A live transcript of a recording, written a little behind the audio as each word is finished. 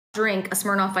drink a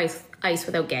Smirnoff ice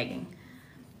without gagging.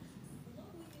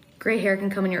 Gray hair can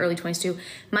come in your early 20s too.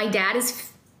 My dad is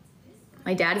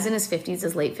in his 50s,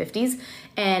 his late 50s,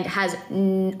 and has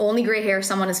only gray hair,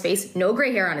 some on his face, no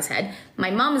gray hair on his head.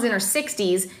 My mom is in her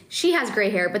 60s. She has gray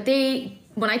hair, but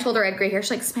when I told her I had gray hair,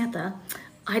 she's like, Samantha,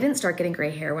 I didn't start getting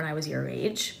gray hair when I was your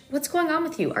age. What's going on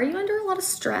with you? Are you under a lot of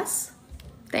stress?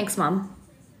 Thanks, Mom.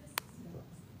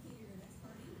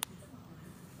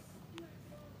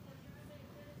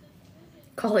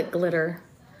 Call it glitter.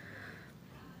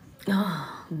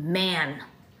 Oh, man.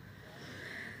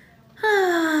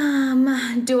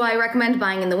 Do I recommend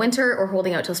buying in the winter or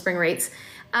holding out till spring rates?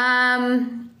 I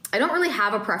don't really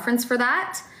have a preference for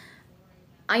that.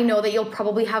 I know that you'll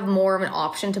probably have more of an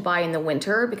option to buy in the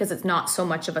winter because it's not so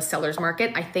much of a seller's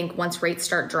market. I think once rates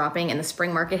start dropping and the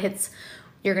spring market hits,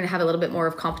 you're gonna have a little bit more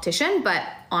of competition, but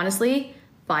honestly,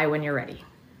 buy when you're ready.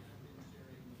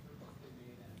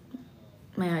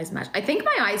 My eyes match. I think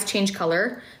my eyes change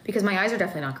color because my eyes are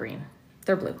definitely not green.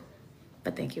 They're blue,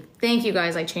 but thank you. Thank you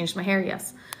guys, I changed my hair,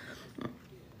 yes.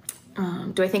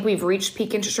 Do I think we've reached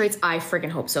peak interest rates? I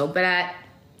friggin' hope so, but at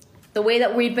the way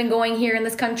that we've been going here in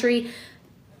this country,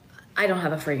 I don't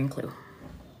have a friggin' clue.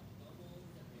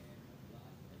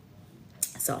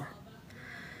 So,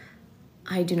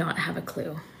 I do not have a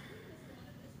clue.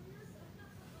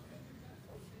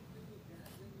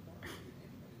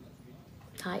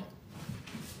 Hi.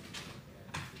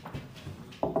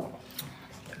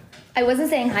 I wasn't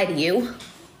saying hi to you.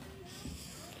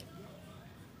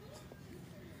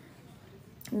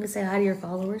 I'm gonna say hi to your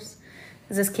followers.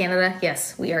 Is this Canada?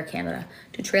 Yes, we are Canada.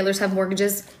 Do trailers have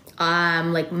mortgages?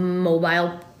 Like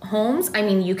mobile homes? I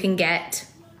mean, you can get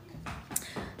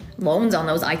loans on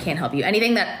those. I can't help you.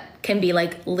 Anything that can be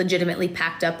like legitimately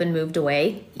packed up and moved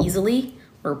away easily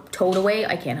or towed away,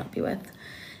 I can't help you with.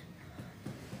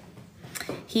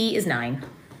 He is 9.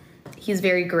 He's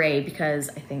very gray because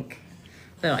I think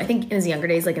in his younger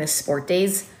days, like in his sport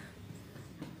days,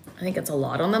 I think it's a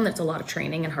lot on them. That's a lot of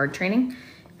training and hard training.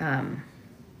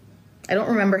 I don't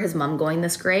remember his mom going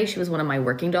this gray. She was one of my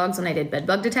working dogs when I did bed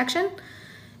bug detection.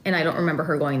 And I don't remember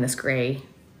her going this gray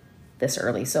this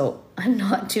early. So I'm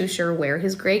not too sure where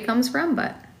his gray comes from,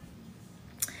 but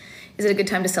is it a good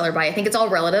time to sell or buy? I think it's all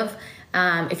relative.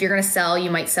 If you're gonna sell,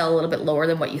 you might sell a little bit lower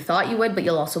than what you thought you would, but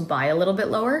you'll also buy a little bit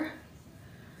lower.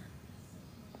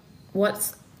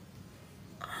 What's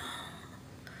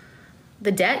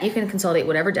the debt? You can consolidate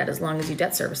whatever debt as long as you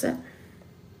debt service it.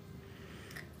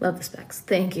 Love the specs.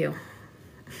 Thank you.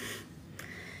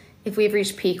 If we've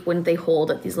reached peak, wouldn't they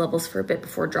hold at these levels for a bit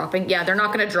before dropping? Yeah, they're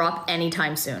not going to drop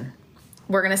anytime soon.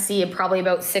 We're going to see probably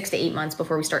about 6 to 8 months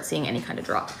before we start seeing any kind of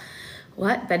drop.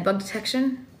 What? Bed bug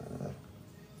detection?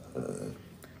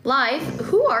 Live?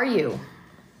 Who are you?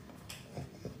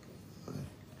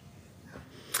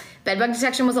 Bed bug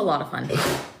detection was a lot of fun.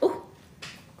 Ooh.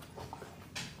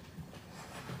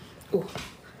 Ooh.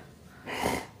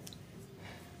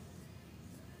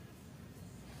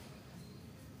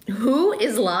 Who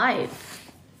is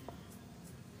live?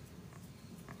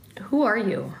 Who are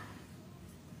you?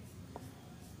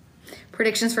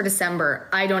 Predictions for December.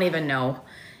 I don't even know.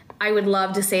 I would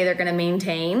love to say they're going to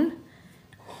maintain,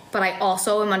 but I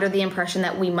also am under the impression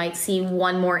that we might see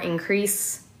one more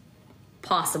increase,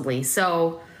 possibly.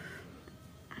 So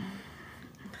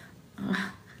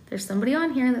there's somebody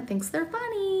on here that thinks they're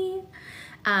funny.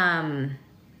 I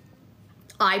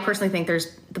personally think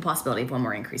there's the possibility of one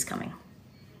more increase coming.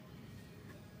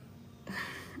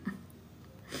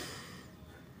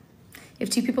 If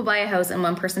 2 people buy a house and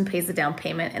 1 person pays the down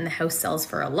payment and the house sells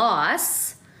for a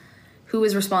loss, who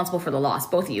is responsible for the loss?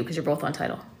 Both of you, because you're both on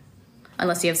title.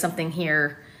 Unless you have something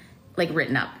here, like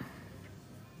written up.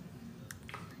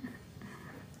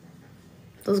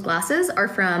 Those glasses are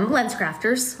from Lens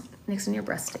Crafters. Nixon, your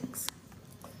breast stinks.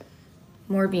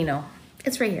 More Vino.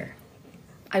 It's right here.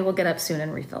 I will get up soon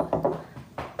and refill.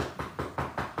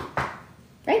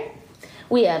 Right?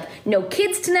 We have no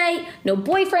kids tonight, no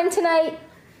boyfriend tonight.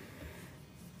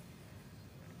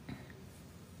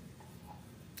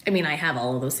 I mean, I have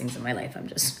all of those things in my life.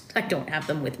 I don't have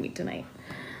them with me tonight.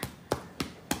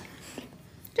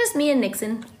 Just me and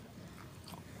Nixon.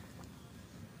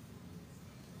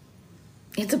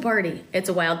 It's a party. It's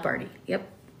a wild party. Yep.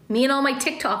 Me and all my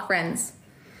TikTok friends.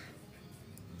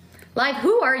 Live,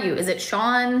 who are you? Is it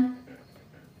Sean?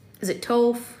 Is it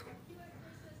Toph?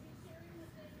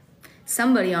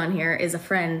 Somebody on here is a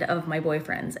friend of my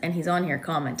boyfriend's and he's on here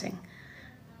commenting.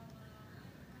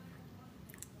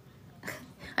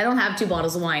 I don't have 2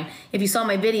 bottles of wine. If you saw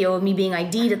my video of me being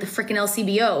ID'd at the frickin'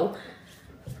 LCBO,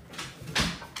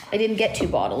 I didn't get 2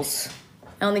 bottles.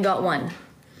 I only got 1.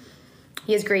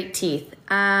 He has great teeth.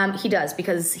 He does,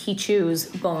 because he chews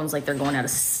bones like they're going out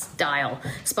of style,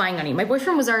 spying on you. My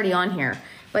boyfriend was already on here,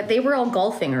 but they were all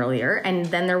golfing earlier, and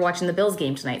then they're watching the Bills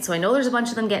game tonight. So I know there's a bunch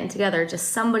of them getting together. Just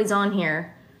somebody's on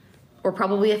here, or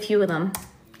probably a few of them,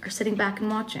 are sitting back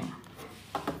and watching.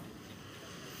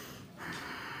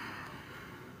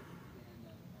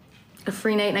 A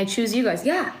free night and I choose you guys.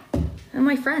 Yeah, and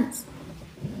my friends.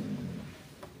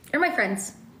 They're my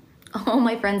friends. All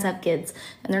my friends have kids,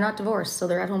 and they're not divorced, so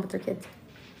they're at home with their kids.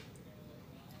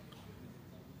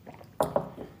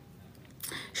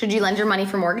 Should you lend your money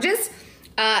for mortgages?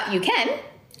 You can.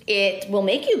 It will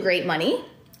make you great money,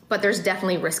 but there's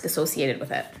definitely risk associated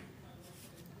with it.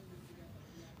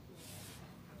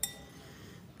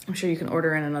 I'm sure you can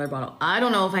order in another bottle. I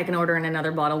don't know if I can order in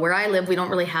another bottle. Where I live, we don't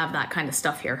really have that kind of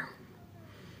stuff here.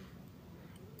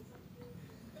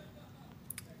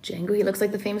 Django, he looks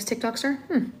like the famous TikTok star.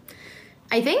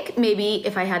 I think maybe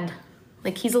if I had,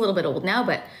 like, he's a little bit old now,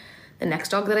 but the next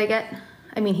dog that I get,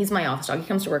 I mean, he's my office dog. He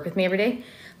comes to work with me every day.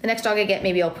 The next dog I get,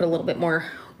 maybe I'll put a little bit more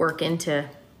work into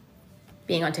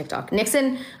being on TikTok.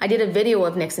 Nixon, I did a video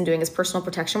of Nixon doing his personal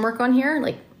protection work on here,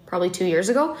 like probably 2 years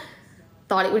ago.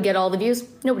 Thought it would get all the views.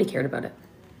 Nobody cared about it.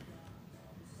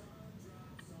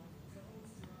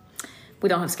 We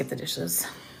don't have skip the dishes.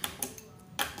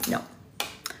 No,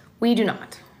 we do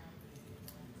not.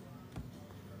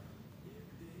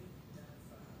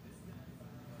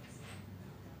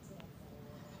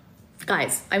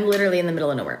 Guys, I'm literally in the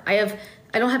middle of nowhere. I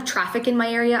don't have traffic in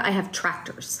my area. I have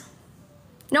tractors.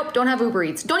 Nope, don't have Uber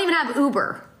Eats. Don't even have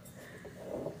Uber.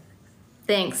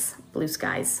 Thanks, blue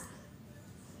skies.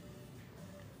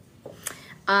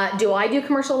 Do I do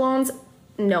commercial loans?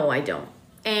 No, I don't.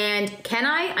 And can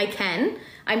I? I can.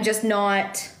 I'm just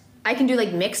not, I can do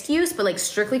like mixed use, but like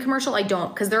strictly commercial, I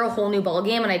don't, because they're a whole new ball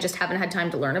game and I just haven't had time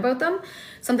to learn about them.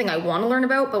 Something I want to learn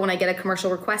about, but when I get a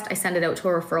commercial request, I send it out to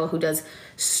a referral who does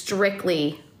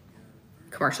strictly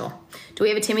commercial. Do we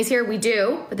have a Timmy's here? We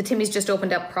do, but the Timmy's just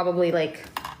opened up probably like,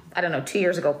 I don't know, 2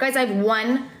 years ago. Guys, I have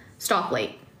one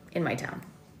stoplight in my town.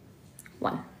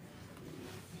 One.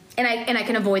 And I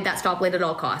can avoid that stoplight at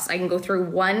all costs. I can go through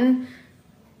one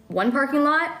parking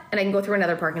lot and I can go through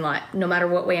another parking lot, no matter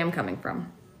what way I'm coming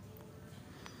from.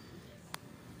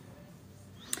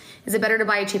 Is it better to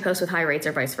buy a cheap house with high rates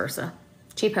or vice versa?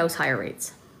 Cheap house, higher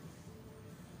rates.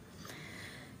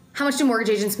 How much do mortgage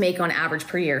agents make on average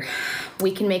per year?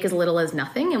 We can make as little as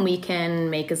nothing and we can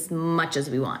make as much as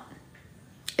we want.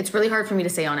 It's really hard for me to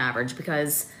say on average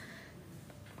because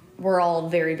we're all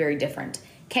very, very different.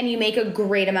 Can you make a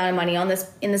great amount of money on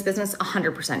in this business?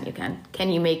 100% you can. Can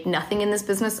you make nothing in this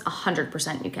business?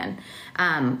 100% you can.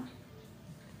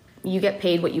 You get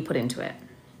paid what you put into it.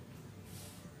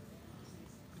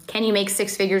 Can you make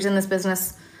 6 figures in this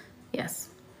business? Yes.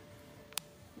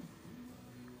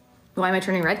 Why am I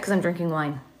turning red? Because I'm drinking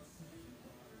wine.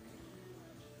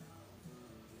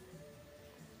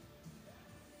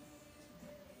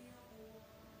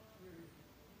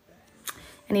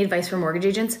 Any advice for mortgage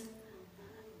agents?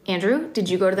 Andrew, did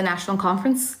you go to the national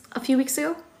conference a few weeks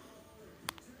ago?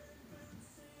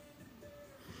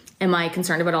 Am I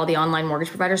concerned about all the online mortgage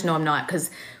providers? No, I'm not,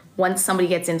 because once somebody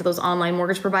gets into those online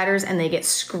mortgage providers and they get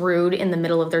screwed in the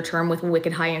middle of their term with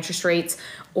wicked high interest rates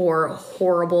or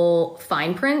horrible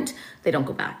fine print, they don't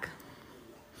go back.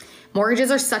 Mortgages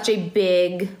are such a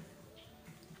big,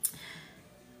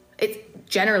 it's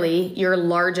generally your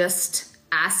largest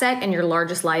asset and your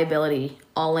largest liability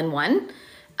all in one.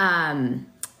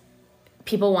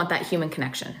 People want that human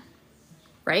connection,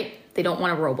 right? They don't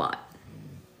want a robot.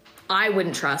 I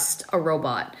wouldn't trust a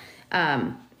robot.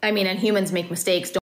 I mean, and humans make mistakes.